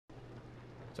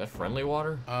Is that friendly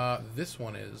water? This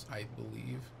one is, I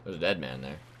believe. There's a dead man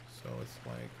there. So it's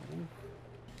like,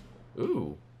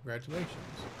 Ooh. Congratulations.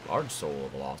 Large soul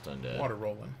of a lost undead. Water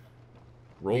rolling.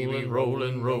 Rolling,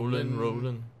 rolling, rolling,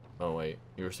 rolling. Oh wait,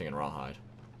 you were singing Rawhide.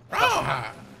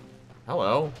 Rawhide!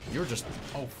 Hello. You were just...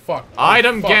 Oh fuck.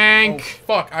 Item gank! Oh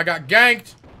fuck, I got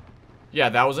ganked! Yeah,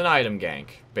 that was an item gank.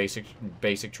 Basic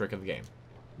trick of the game.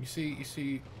 You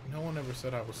see, no one ever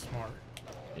said I was smart.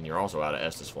 And you're also out of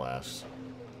Estus flasks.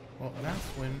 Well, that's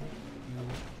when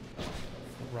you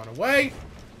run away.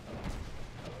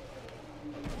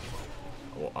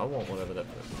 Well, I want whatever that...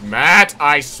 Matt,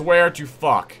 I swear to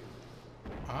fuck.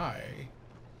 I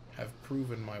have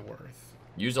proven my worth.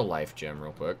 Use a life gem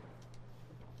real quick.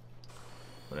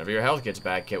 Whenever your health gets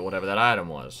back, get whatever that item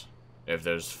was. If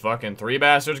there's fucking 3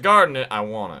 bastards guarding it, I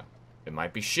want it. It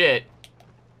might be shit,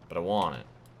 but I want it.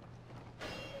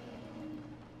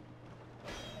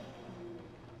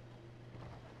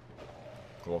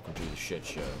 Welcome to the shit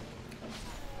show.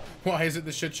 Why is it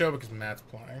the shit show? Because Matt's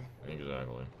playing.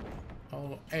 Exactly.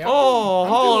 Oh, hey,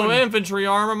 hollow infantry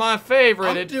armor, my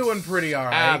favorite. I'm doing pretty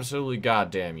alright. Absolutely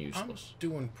goddamn useless. I'm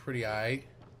doing pretty alright.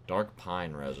 Dark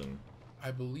pine resin.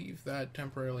 I believe that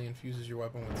temporarily infuses your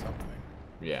weapon with something.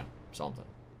 Yeah, something.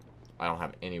 I don't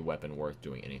have any weapon worth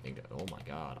doing anything to... Oh my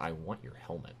god, I want your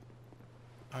helmet.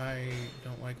 I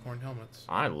don't like horned helmets.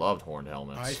 I loved horned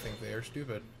helmets. I think they are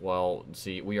stupid. Well,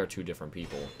 see, we are 2 different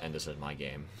people, and this is my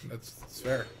game. That's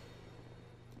fair.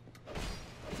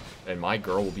 And my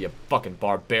girl will be a fucking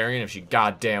barbarian if she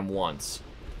goddamn wants.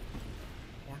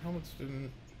 Horned helmets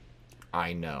didn't...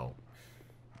 I know.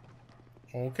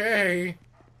 Okay.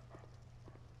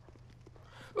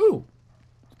 Ooh.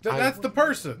 That's the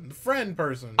person. The friend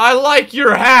person. I like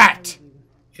your hat!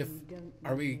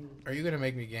 Are you gonna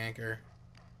make me gank her?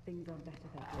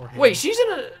 Wait, she's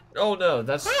in a... Oh no,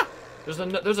 that's...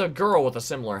 There's a girl with a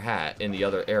similar hat in the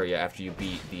other area after you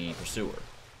beat the pursuer.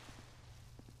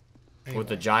 Anyway. With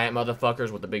the giant motherfuckers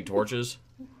with the big torches.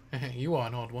 You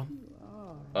want old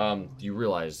one? You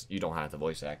realize you don't have to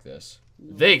voice act this.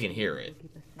 They can hear it.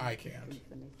 I can't.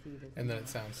 And then it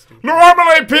sounds stupid.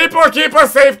 Normally people keep a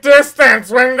safe distance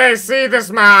when they see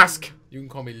this mask. You can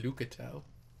call me Lucatel.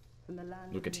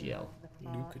 Lucatiel.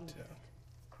 Lucatel.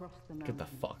 Get the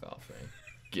fuck off me.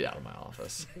 Get out of my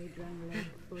office.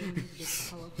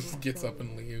 Just gets up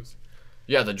and leaves.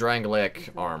 Yeah, the Drangleic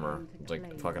armor. It's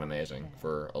like fucking amazing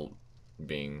for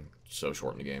being so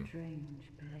short in the game.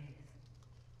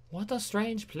 What a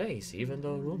strange place, even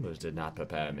though rumors did not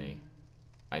prepare me.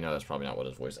 I know that's probably not what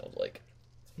his voice sounds like.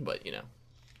 But, you know.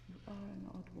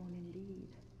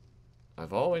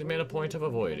 I've always made a point of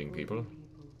avoiding people.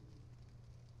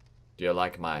 Do you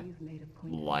like my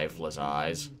lifeless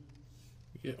eyes?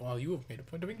 Yeah, well, you have made a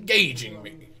point of engaging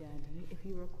me.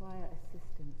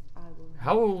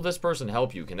 How will this person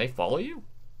help you? Can they follow you?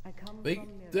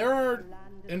 There are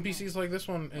NPCs like this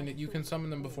one, and you can summon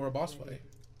them before a boss fight.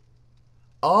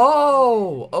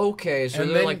 Oh, okay. So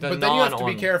they're like the but then you have to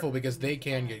be careful because they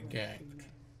can get ganked.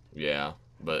 Yeah,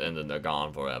 and then they're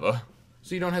gone forever.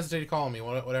 So you don't hesitate to call me.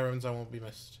 Whatever happens, I won't be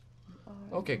missed.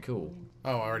 Okay, cool.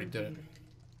 Oh, I already did it.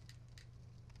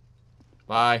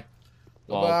 Bye.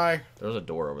 Well, bye. There's a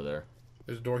door over there.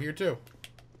 There's a door here too.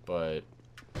 But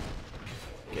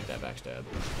get that backstab.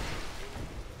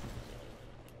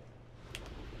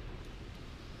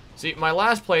 See, my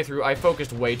last playthrough, I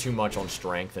focused way too much on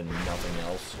strength and nothing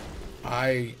else.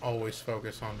 I always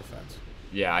focus on defense.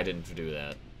 Yeah, I didn't do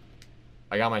that.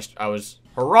 I was...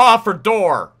 Hurrah for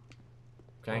door!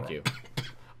 Thank you.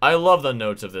 I love the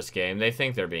notes of this game. They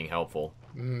think they're being helpful.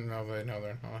 No, they're not.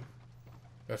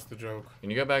 That's the joke. Can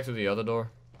you go back through the other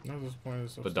door? No, this point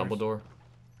is upstairs. The Dumbledore?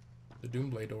 The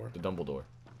Doomblade door. The Dumbledore.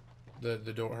 The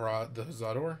door, the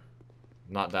Huzzah door?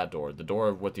 Not that door. The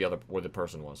door with where the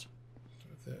person was.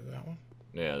 That one?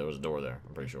 Yeah, there was a door there.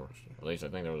 I'm pretty sure. At least I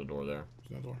think there was a door there.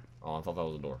 There's no door. Oh, I thought that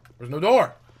was a door. There's no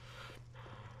door!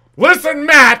 Listen,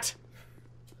 Matt!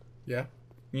 Yeah?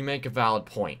 You make a valid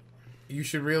point. You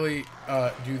should really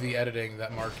do the editing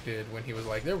that Mark did when he was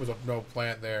like, there was no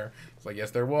plant there. It's like, yes,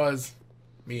 there was.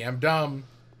 Me, I'm dumb.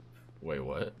 Wait,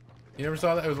 what? You never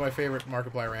saw that? It was my favorite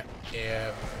Markiplier rant.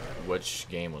 Yeah. Which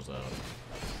game was that?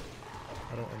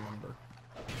 I don't remember.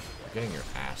 You're getting your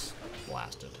ass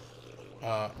blasted.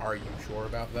 Are you sure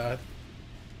about that?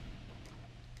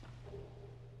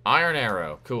 Iron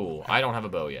arrow. Cool. I don't have a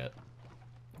bow yet.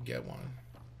 Get one.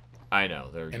 I know.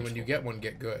 They're and useful. when you get one,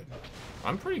 get good.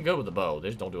 I'm pretty good with the bow. They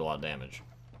just don't do a lot of damage.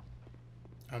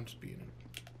 I'm just being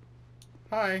it.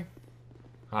 Hi.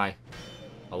 Hi.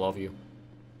 I love you.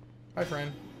 Hi,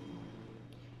 friend.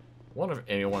 I wonder if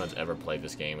anyone has ever played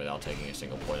this game without taking a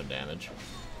single point of damage.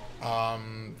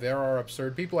 There are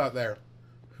absurd people out there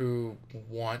who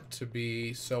want to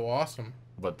be so awesome.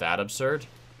 But that absurd?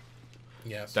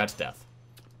 Yes. That's death.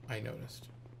 I noticed.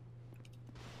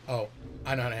 Oh,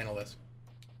 I know how to handle this.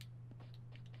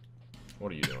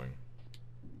 What are you doing?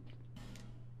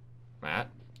 Matt?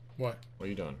 What? What are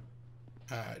you doing?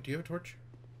 Do you have a torch?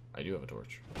 I do have a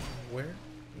torch. Where?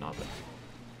 Not there.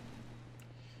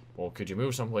 Well, could you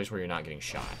move someplace where you're not getting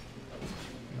shot?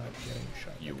 I'm not getting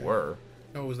shot. You were.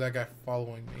 No, it was that guy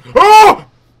following me. Oh!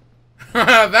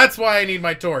 That's why I need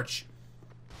my torch.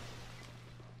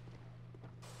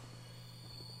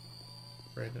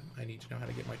 Brandon, I need to know how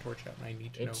to get my torch out, and I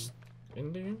need to know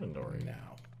in the inventory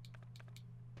now.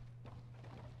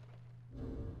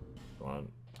 Go on.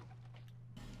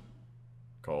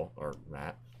 Cole or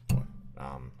Matt. What?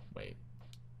 Wait.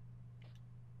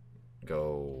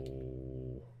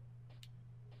 Go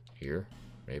here,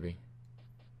 maybe.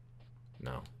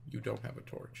 No. You don't have a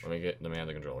torch. Let me have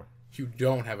the controller. You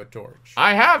don't have a torch.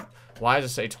 I have. Why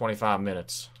does it say 25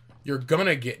 minutes? You're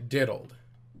gonna get diddled.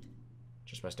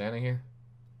 Just by standing here?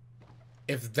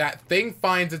 If that thing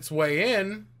finds its way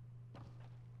in.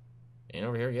 Ain't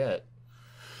over here yet.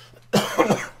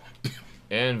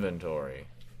 Inventory.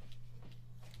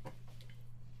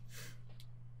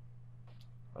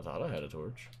 I thought I had a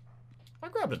torch. I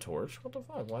grabbed a torch. What the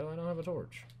fuck? Why do I not have a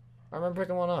torch? I remember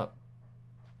picking one up.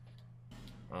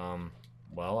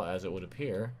 Well, as it would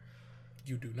appear.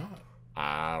 You do not.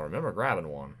 I remember grabbing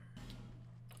one.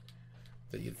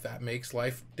 That makes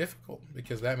life difficult,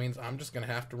 because that means I'm just gonna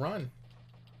have to run.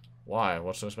 Why?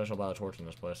 What's so special about a torch in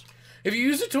this place? If you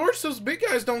use a torch, those big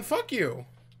guys don't fuck you.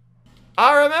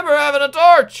 I remember having a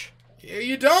torch! Yeah,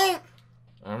 you don't.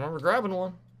 I remember grabbing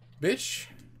one. Bitch.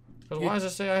 Because why does it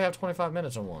say I have 25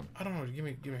 minutes on one? I don't know. Give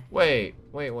me. Wait.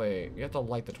 You have to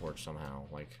light the torch somehow.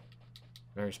 Like,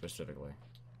 very specifically.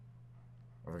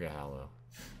 I forget how, though.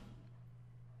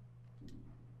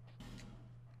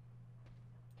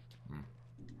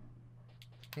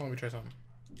 Let me try something.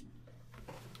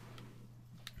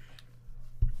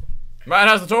 Matt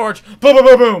has the torch! Boom, boom,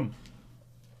 boom, boom!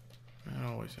 Matt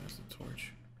always has the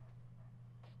torch.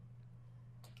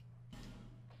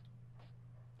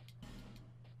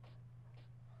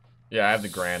 Yeah, I have the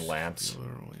grand lance.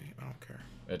 Literally, I don't care.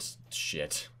 It's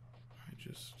shit. I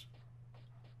just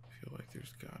feel like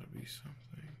there's gotta be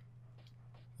something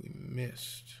we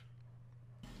missed.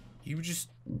 You just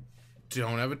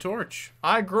don't have a torch.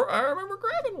 I remember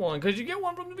grabbing one, because you get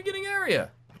one from the beginning area.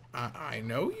 I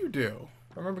know you do.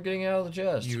 I remember getting it out of the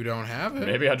chest. You don't have it.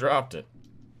 Maybe I dropped it.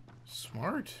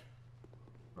 Smart.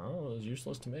 Oh, it was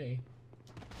useless to me.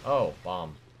 Oh,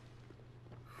 bomb.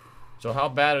 So how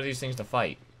bad are these things to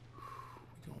fight?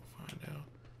 We gonna find out.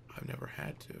 I've never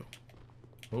had to.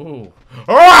 Ooh.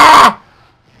 Ah!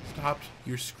 Stopped.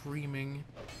 You're screaming.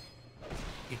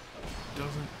 It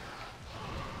doesn't.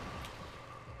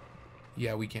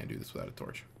 Yeah, we can't do this without a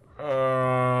torch. It's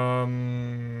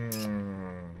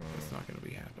not gonna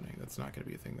be happening. That's not gonna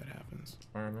be a thing that happens.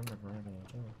 I remember grabbing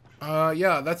a torch.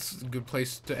 Yeah, that's a good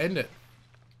place to end it.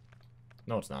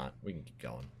 No, it's not. We can keep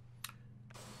going.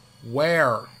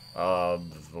 Where? For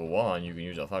one, you can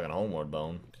use a fucking homeward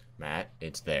bone. Matt,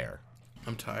 it's there.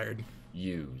 I'm tired.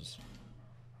 Use.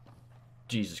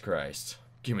 Jesus Christ.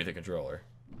 Give me the controller.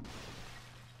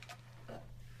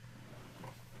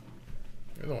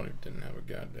 You're the one who didn't have a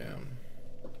goddamn.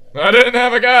 I didn't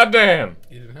have a goddamn!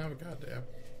 You didn't have a goddamn.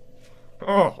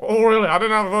 Oh, really? I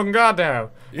didn't have a fucking goddamn.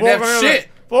 You didn't have shit!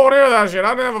 Fucking hear that shit.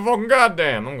 I didn't have a fucking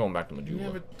goddamn. I'm going back to You Majula.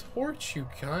 have a torch, you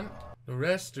cunt. The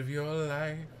rest of your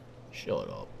life. Shut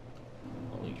up.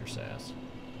 I'll eat your sass.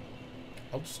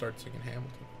 I'll just start singing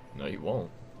Hamilton. No, you won't.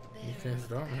 You can't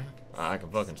stop me. I can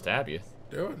fucking stab you.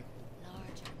 Do it.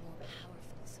 Larger, more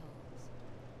powerful souls.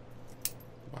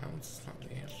 Violence is not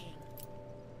the answer.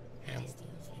 Hamilton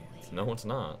is the answer. No, it's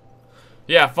not.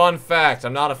 Yeah, fun fact.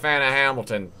 I'm not a fan of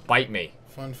Hamilton. Bite me.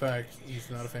 Fun fact, he's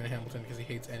not a fan of Hamilton because he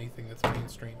hates anything that's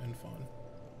mainstream and fun.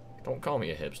 Don't call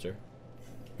me a hipster.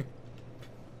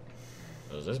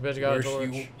 Does this bitch got a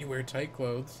torch? You wear tight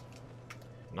clothes.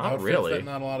 Not Outfits really. that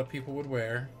not a lot of people would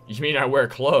wear. You mean I wear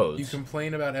clothes? You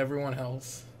complain about everyone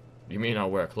else. You mean I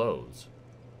wear clothes?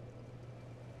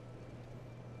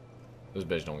 This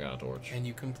bitch don't got a torch. And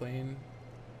you complain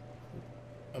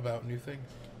about new things.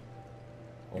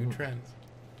 New trends.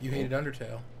 You hated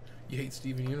Undertale. You hate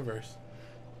Steven Universe.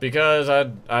 Because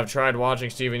I've tried watching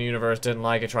Steven Universe, didn't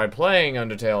like it. Tried playing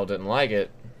Undertale, didn't like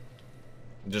it.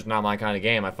 Just not my kind of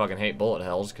game. I fucking hate bullet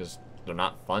hells because they're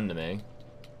not fun to me.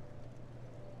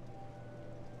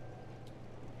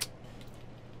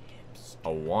 I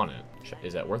want it.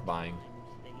 Is that worth buying?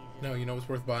 No, you know what's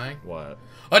worth buying? What?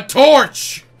 A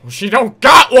torch! Well, she don't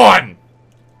got one!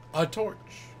 A torch.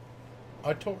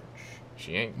 A torch.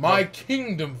 She ain't... My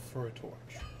kingdom for a torch.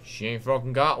 She ain't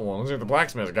fucking got one. Looks like the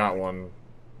blacksmith got one.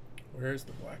 Where's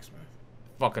the blacksmith?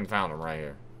 Fucking found him right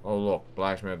here. Oh, look.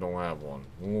 Blacksmith don't have one.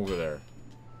 Look at there.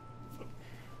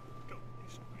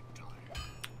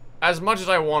 As much as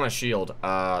I want a shield,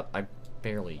 I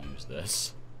barely use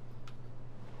this.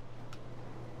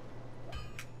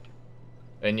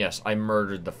 And yes, I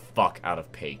murdered the fuck out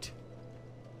of Pate.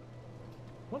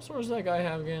 What sword does that guy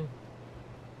have again?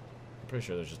 I'm pretty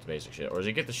sure there's just the basic shit. Or does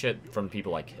he get the shit from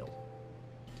people I kill?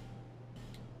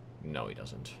 No, he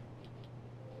doesn't.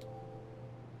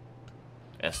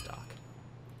 S-Doc.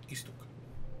 Eastok.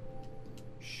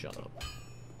 Shut up.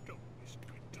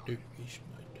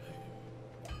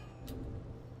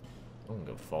 I don't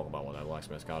give a fuck about what that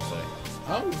blacksmith's got to say.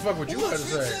 I don't give a fuck what you got to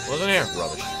say. Wasn't here?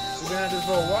 Rubbish. We've been at this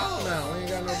for a while now. We ain't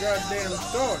got no goddamn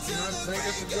torch. You know, I think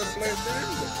it's a good place to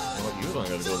end it. Well, you don't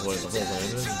got to go play the whole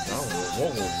thing. I don't know. Whoa,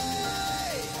 whoa.